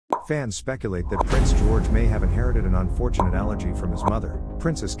Fans speculate that Prince George may have inherited an unfortunate allergy from his mother,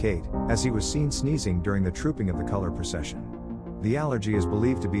 Princess Kate, as he was seen sneezing during the trooping of the color procession. The allergy is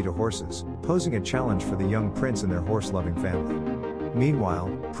believed to be to horses, posing a challenge for the young prince and their horse-loving family. Meanwhile,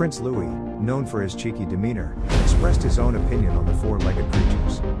 Prince Louis, known for his cheeky demeanor, expressed his own opinion on the four-legged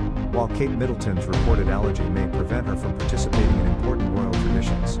creatures. While Kate Middleton's reported allergy may prevent her from participating in important royal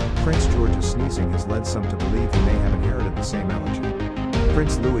traditions, Prince George's sneezing has led some to believe he may have inherited the same allergy.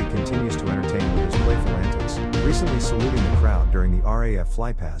 Prince Louis continues to entertain with his playful antics, recently saluting the crowd during the RAF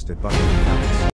flypast at Buckingham Palace.